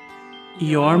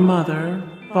 Your mother,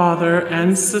 father,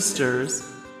 and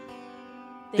sisters,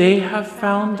 they have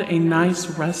found a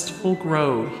nice restful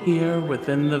grove here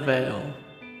within the Vale.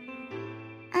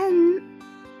 And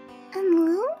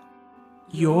Lou?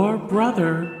 Your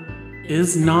brother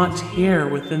is not here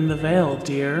within the Vale,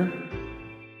 dear.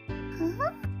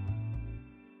 Huh?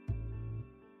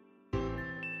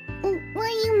 What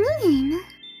do you mean?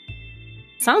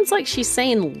 Sounds like she's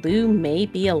saying Lou may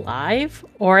be alive,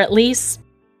 or at least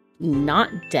not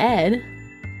dead.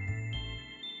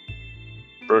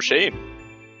 Roisin.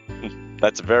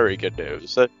 That's very good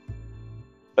news.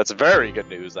 That's very good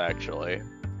news, actually.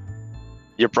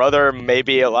 Your brother may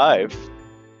be alive.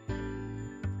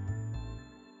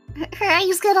 Her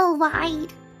eyes get all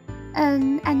wide,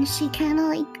 and she kind of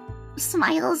like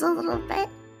smiles a little bit,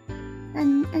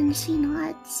 and she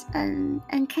nods, and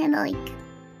kind of like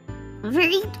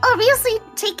very obviously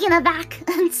taken aback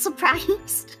and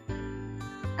surprised,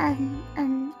 and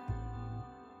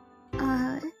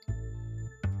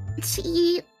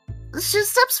she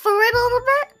steps forward a little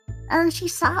bit, and she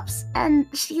stops, and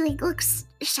she like looks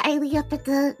shyly up at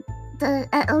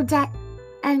at Odette,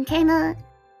 and kind of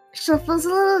shuffles a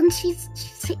little, and she's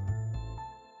like,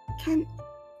 can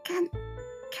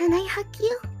I hug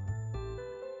you?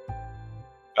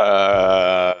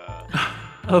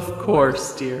 Of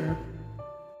course, dear.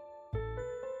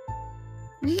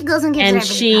 She goes and gives her a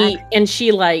big hug. And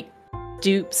she like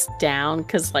stoops down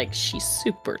because like she's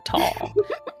super tall.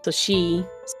 So she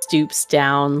stoops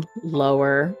down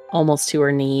lower, almost to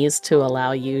her knees, to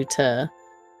allow you to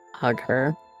hug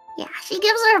her. Yeah, she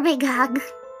gives her a big hug.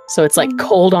 So it's like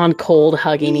cold on cold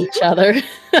hugging each other.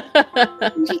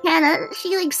 And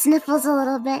she like sniffles a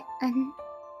little bit, and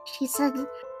she said,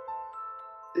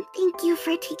 "Thank you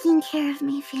for taking care of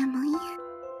me, family."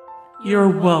 You're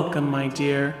welcome, my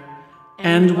dear.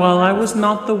 And while I was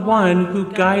not the one who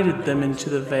guided them into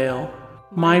the Vale,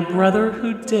 my brother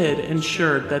who did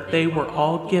ensured that they were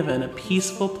all given a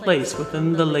peaceful place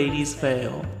within the Lady's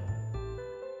Vale.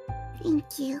 Thank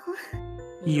you.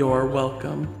 You're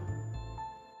welcome.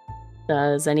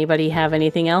 Does anybody have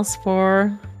anything else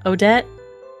for Odette?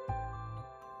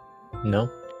 No.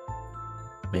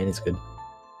 Manny's good.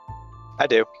 I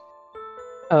do.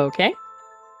 Okay.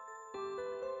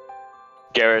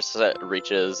 Garrus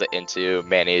reaches into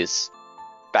Manny's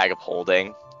bag of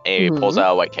holding and he Mhm. pulls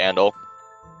out a white candle.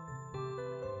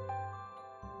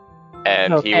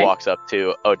 And he Okay. walks up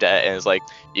to Odette and is like,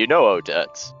 "You know,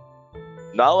 Odette,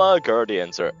 not a lot of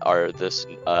guardians are this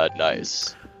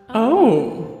nice."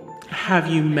 Oh, have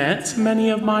you met many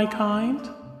of my kind?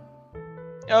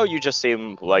 Oh, you just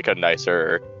seem like a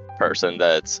nicer person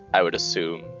that I would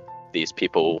assume these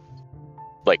people,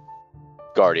 like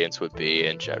guardians, would be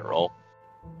in general.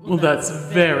 Well, that's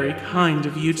very kind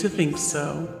of you to think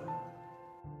so.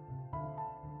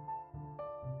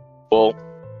 Well,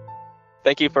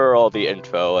 thank you for all the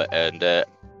info, and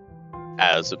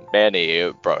as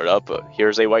Manny brought it up,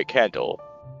 here's a white candle.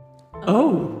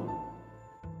 Oh,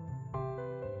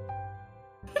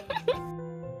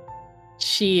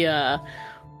 She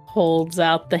holds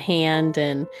out the hand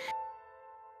and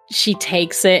she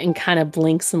takes it and kind of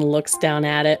blinks and looks down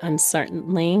at it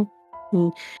uncertainly.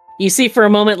 And you see for a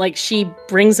moment like she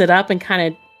brings it up and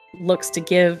kind of looks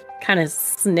to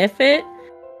sniff it,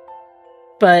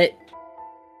 but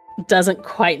doesn't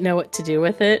quite know what to do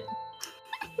with it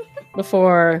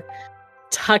before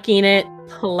tucking it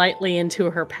politely into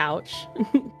her pouch.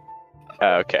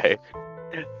 Okay.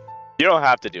 You don't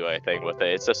have to do anything with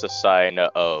it. It's just a sign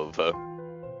of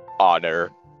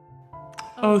honor.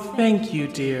 oh, thank you,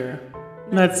 dear.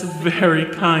 That's very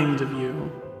kind of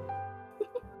you.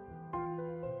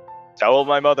 Tell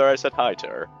my mother I said hi to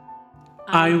her.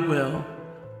 I will.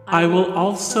 I will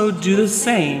also do the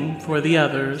same for the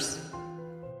others.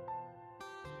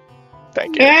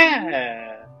 Thank you.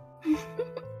 Yeah.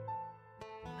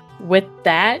 With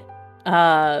that,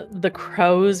 the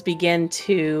crows begin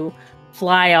to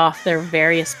fly off their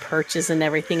various perches and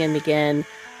everything and begin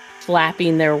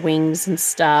flapping their wings and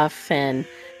stuff. And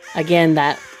again,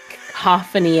 that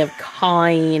cacophony of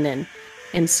cawing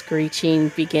and screeching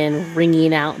begin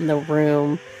ringing out in the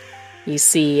room. You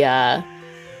see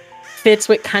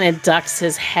Fitzwick kind of ducks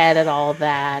his head at all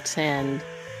that, and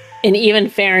even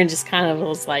Farron just kind of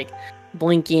was like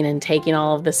blinking and taking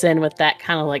all of this in with that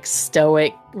kind of like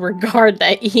stoic regard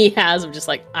that he has of just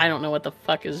like, I don't know what the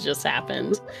fuck has just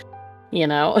happened, you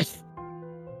know?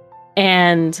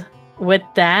 And with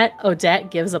that, Odette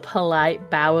gives a polite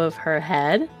bow of her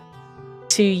head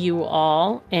to you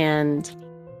all, and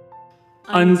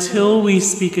Until we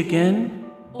speak again,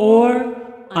 or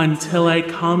until I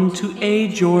come to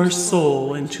aid your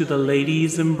soul into the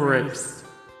lady's embrace.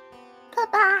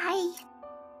 Bye-bye.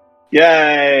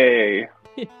 Yay!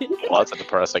 Well, that's a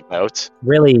depressing note.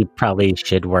 Really probably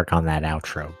should work on that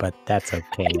outro, but that's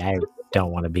okay. I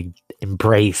don't want to be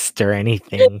embraced or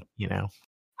anything, you know.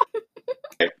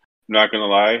 I'm not gonna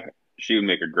lie, she would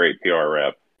make a great PR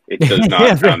rep. It does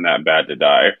not sound that bad to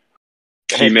die.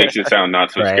 She makes it sound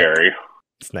not so Right. scary.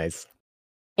 It's nice.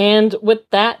 And with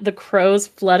that, the crows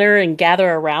flutter and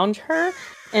gather around her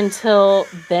until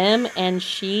them and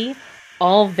she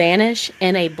all vanish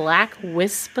in a black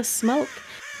wisp of smoke,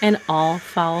 and all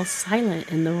fall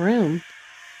silent in the room.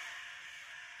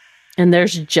 And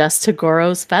there's just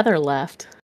Tagoro's feather left.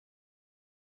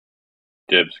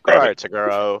 Dibs, grab Alright, it.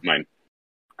 Tagoro. Mine.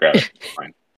 Grab it.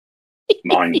 Mine.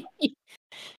 Mine.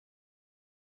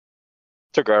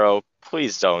 Tagoro,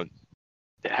 please don't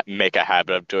make a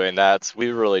habit of doing that.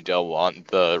 We really don't want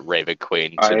the Raven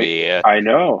Queen to be... I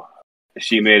know.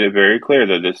 She made it very clear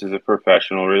that this is a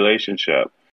professional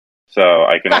relationship. So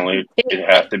I can only... It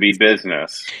has to be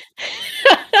business.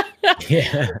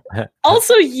 Yeah.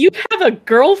 Also, you have a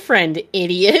girlfriend,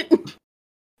 idiot.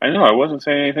 I know, I wasn't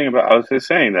saying anything about... I was just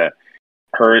saying that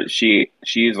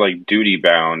she's like duty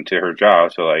bound to her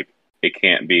job, so like it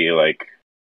can't be like,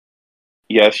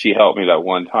 yes, she helped me that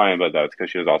one time, but that's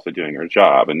because she was also doing her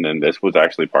job, and then this was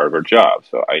actually part of her job.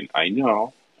 So I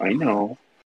know. I'm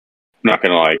not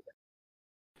gonna like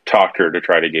talk to her to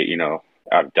try to get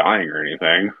out of dying or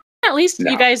anything. At least No,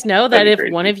 you guys know that that'd be if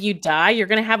crazy. one of you die, you're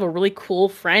going to have a really cool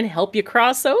friend help you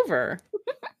cross over.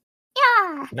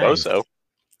 Yeah. Suppose so.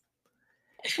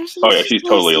 Oh yeah, she's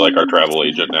totally like our travel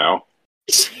agent now.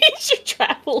 She's your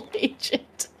travel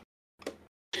agent.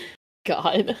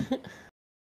 God.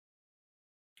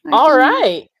 All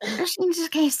right. Roshin's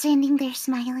just kind of standing there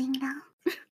smiling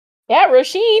now. Yeah,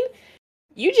 Roisin,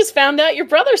 you just found out your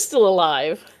brother's still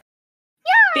alive.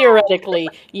 Yeah. Theoretically.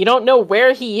 You don't know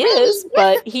where he is,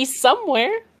 but he's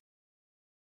somewhere.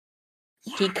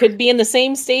 Yeah. He could be in the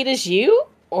same state as you,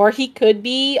 or he could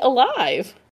be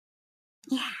alive.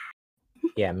 Yeah.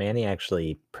 Yeah, Manny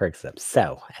actually perks up.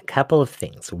 So, a couple of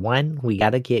things. One, we got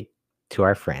to get to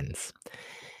our friends.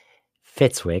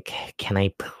 Fitzwick, can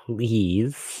I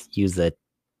please use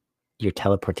your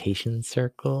teleportation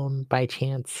circle by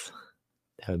chance?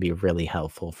 That would be really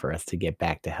helpful for us to get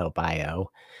back to help Io.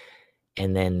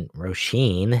 And then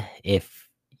Roisin, if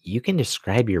you can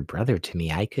describe your brother to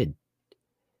me, I could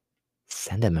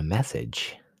send him a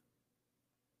message.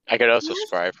 I could also Yes.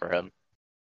 scry for him.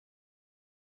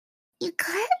 You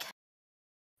could?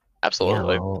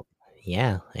 Absolutely.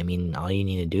 Yeah, I mean, all you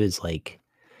need to do is like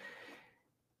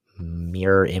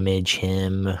mirror image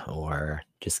him or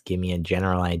just give me a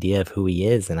general idea of who he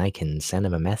is and I can send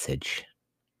him a message.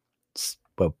 It's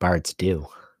what bards do.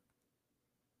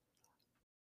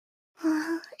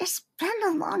 It's been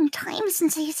a long time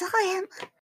since I saw him,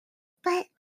 but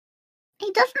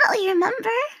I definitely remember.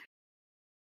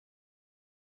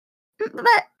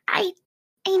 But I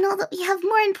know that we have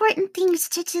more important things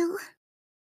to do.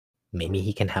 Maybe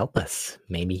he can help us.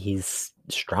 Maybe he's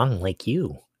strong like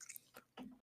you.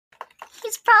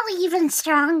 He's probably even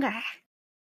stronger.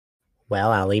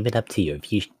 Well, I'll leave it up to you.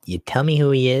 If you tell me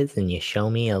who he is and you show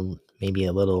me maybe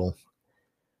a little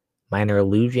minor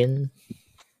illusion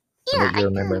of what you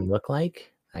remember him look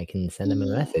like, I can send him a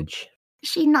message.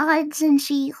 She nods and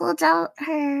she holds out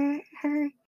her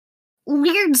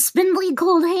weird spindly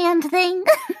gold hand thing.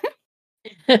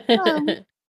 And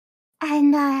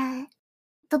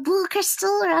the blue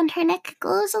crystal around her neck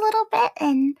glows a little bit,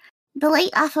 and the light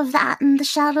off of that and the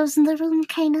shadows in the room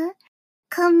kind of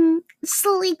come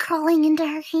slowly crawling into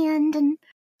her hand and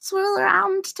swirl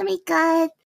around to make a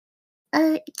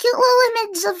cute little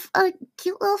image of a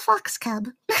cute little fox cub.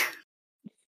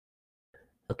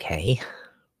 Okay.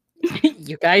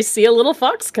 You guys see a little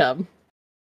fox cub.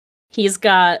 He's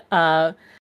got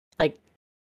like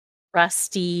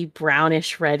rusty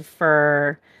brownish red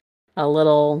fur, a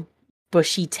little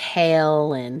bushy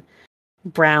tail, and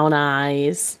brown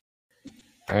eyes.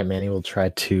 All right, Manny, we'll try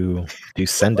to do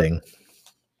sending.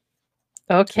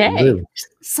 Okay. Woo.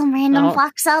 Some random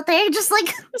fox out there just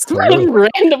like Some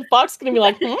random fox gonna be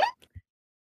like,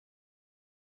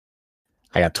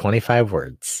 I got 25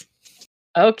 words.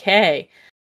 Okay.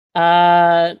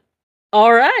 All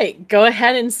right. Go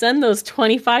ahead and send those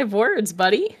 25 words,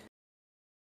 buddy.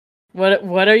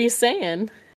 What are you saying?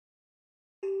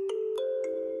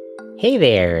 Hey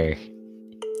there.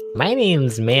 My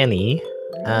name's Manny.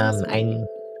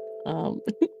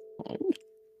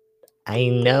 I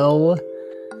know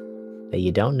that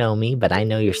you don't know me, but I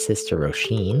know your sister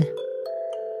Roisin.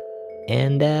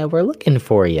 And we're looking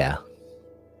for you.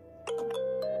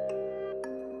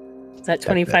 Is that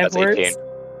 25 words? 18.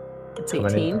 It's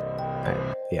 18.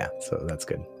 Right, yeah, so that's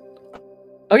good.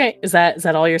 Okay, is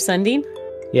that all you're sending?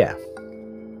 Yeah.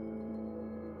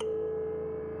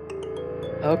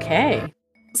 Okay.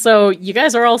 So you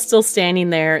guys are all still standing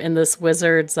there in this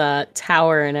wizard's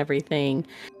tower and everything.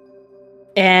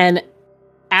 And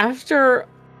after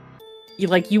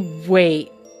you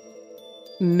wait,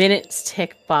 minutes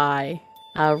tick by.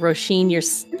 Roisin,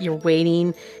 you're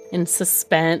waiting in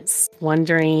suspense,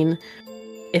 wondering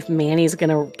if Manny's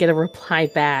gonna get a reply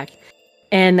back.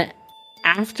 And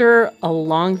after a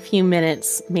long few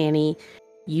minutes, Manny,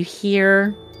 you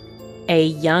hear a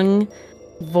young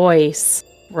voice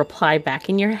reply back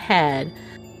in your head.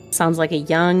 Sounds like a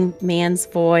young man's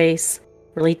voice,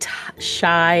 really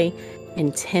shy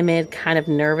and timid, kind of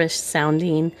nervous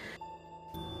sounding.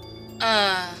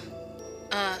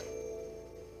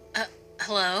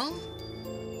 Hello?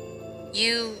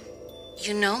 You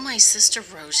know my sister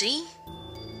Rosie?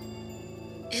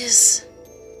 Is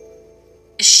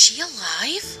she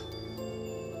alive?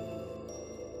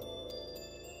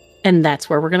 And that's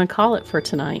where we're going to call it for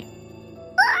tonight.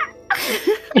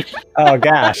 Oh,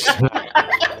 gosh.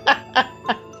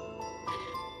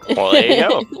 Well, there you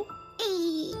go.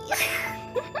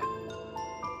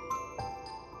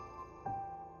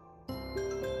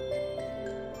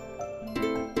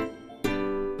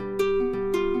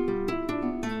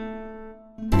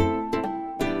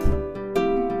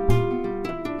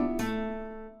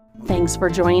 Thanks for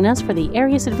joining us for the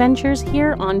Arius Adventures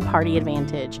here on Party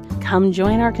Advantage. Come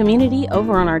join our community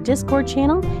over on our Discord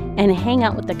channel and hang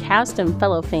out with the cast and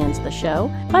fellow fans of the show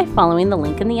by following the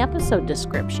link in the episode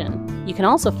description. You can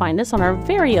also find us on our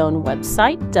very own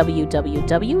website,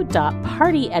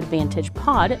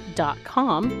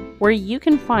 www.partyadvantagepod.com, where you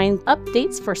can find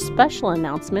updates for special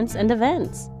announcements and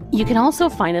events. You can also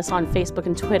find us on Facebook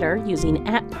and Twitter using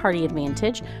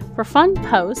 @PartyAdvantage for fun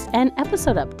posts and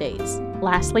episode updates.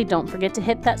 Lastly, don't forget to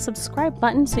hit that subscribe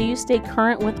button so you stay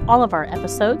current with all of our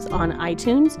episodes on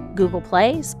iTunes, Google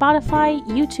Play, Spotify,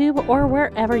 YouTube, or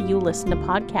wherever you listen to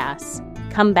podcasts.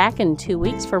 Come back in 2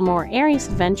 weeks for more Aries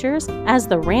adventures as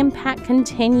the Ram Pack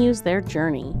continues their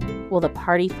journey. Will the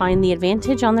party find the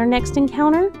advantage on their next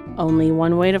encounter? Only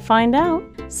one way to find out.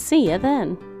 See ya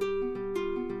then.